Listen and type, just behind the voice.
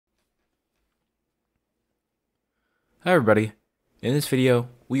Hi everybody, in this video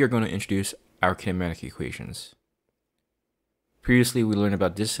we are going to introduce our kinematic equations. Previously we learned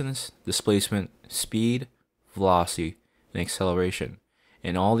about distance, displacement, speed, velocity, and acceleration,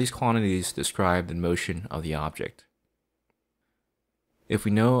 and all these quantities describe the motion of the object. If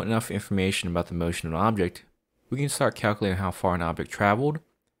we know enough information about the motion of an object, we can start calculating how far an object traveled,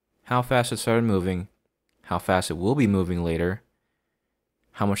 how fast it started moving, how fast it will be moving later,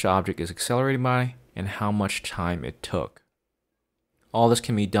 how much the object is accelerating by, and how much time it took. All this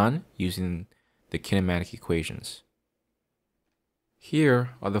can be done using the kinematic equations.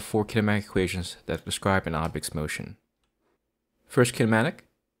 Here are the four kinematic equations that describe an object's motion. First kinematic,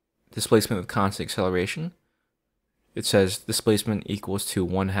 displacement with constant acceleration. It says displacement equals to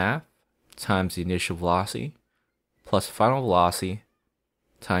 1/2 times the initial velocity plus final velocity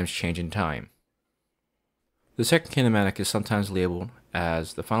times change in time. The second kinematic is sometimes labeled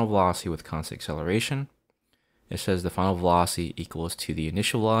as the final velocity with constant acceleration. It says the final velocity equals to the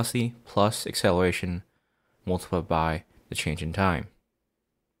initial velocity plus acceleration multiplied by the change in time.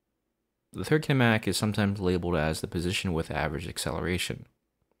 The third kinematic is sometimes labeled as the position with average acceleration.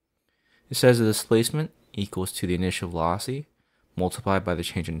 It says the displacement equals to the initial velocity multiplied by the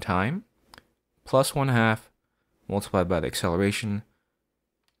change in time plus 1/2 multiplied by the acceleration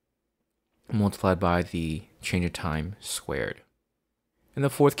multiplied by the change in time squared. And the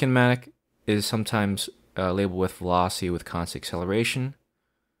fourth kinematic is sometimes labeled with velocity with constant acceleration.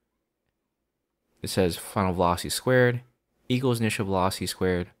 It says final velocity squared equals initial velocity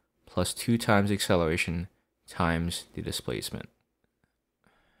squared plus 2 times the acceleration times the displacement.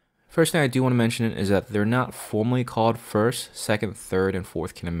 First thing I do want to mention is that they're not formally called first, second, third, and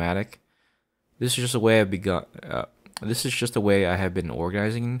fourth kinematic. This is just a way I have been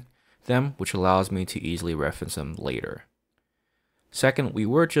organizing them, which allows me to easily reference them later. Second, we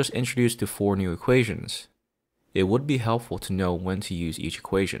were just introduced to 4 new equations. It would be helpful to know when to use each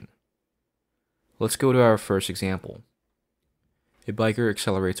equation. Let's go to our first example. A biker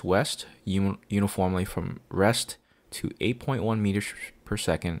accelerates west uniformly from rest to 8.1 meters per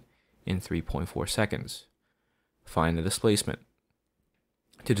second in 3.4 seconds. Find the displacement.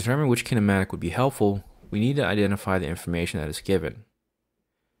 To determine which kinematic would be helpful, we need to identify the information that is given.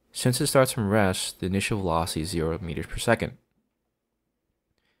 Since it starts from rest, the initial velocity is 0 meters per second.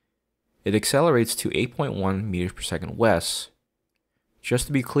 It accelerates to 8.1 meters per second west. Just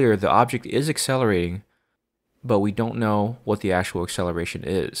to be clear, the object is accelerating, but we don't know what the actual acceleration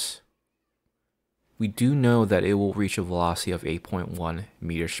is. We do know that it will reach a velocity of 8.1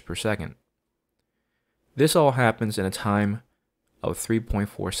 meters per second. This all happens in a time of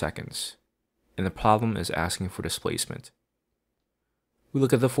 3.4 seconds, and the problem is asking for displacement. We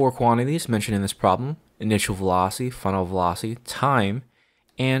look at the 4 quantities mentioned in this problem: initial velocity, final velocity, time,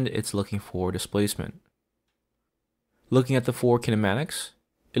 and it's looking for displacement. Looking at the 4 kinematics,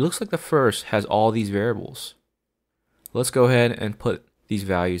 it looks like the first has all these variables. Let's go ahead and put these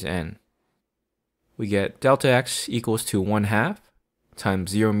values in. We get delta x equals to 1/2 times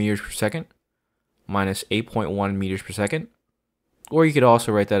 0 meters per second minus 8.1 meters per second, or you could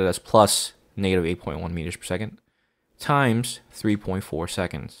also write that as plus negative 8.1 meters per second, times 3.4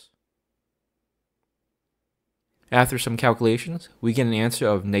 seconds. After some calculations, we get an answer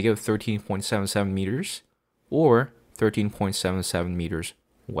of negative 13.77 meters, or 13.77 meters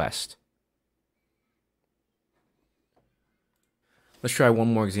west. Let's try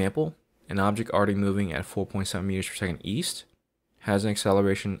one more example. An object already moving at 4.7 meters per second east has an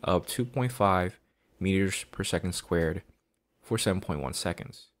acceleration of 2.5 meters per second squared for 7.1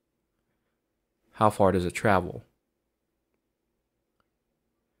 seconds. How far does it travel?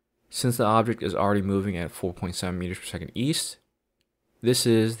 Since the object is already moving at 4.7 meters per second east, this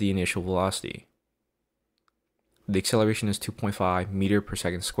is the initial velocity. The acceleration is 2.5 meters per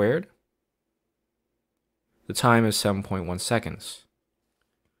second squared. The time is 7.1 seconds.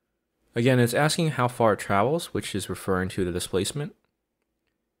 Again, it's asking how far it travels, which is referring to the displacement.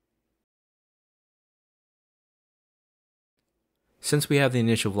 Since we have the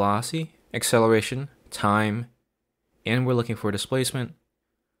initial velocity, acceleration, time, and we're looking for displacement,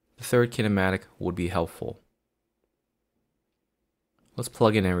 the third kinematic would be helpful. Let's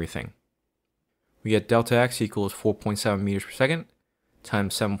plug in everything. We get delta x equals 4.7 meters per second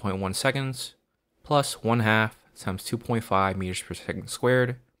times 7.1 seconds plus 1/2 times 2.5 meters per second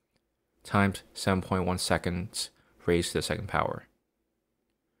squared times 7.1 seconds raised to the second power.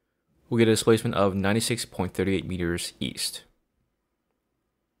 We'll get a displacement of 96.38 meters east.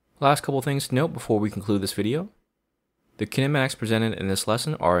 Last couple things to note before we conclude this video. The kinematics presented in this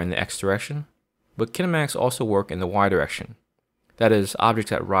lesson are in the x direction, but kinematics also work in the y direction. That is, objects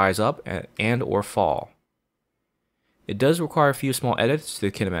that rise up and or fall. It does require a few small edits to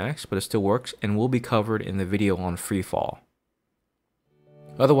the kinematics, but it still works and will be covered in the video on freefall.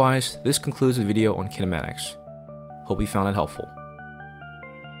 Otherwise, this concludes the video on kinematics. Hope you found it helpful.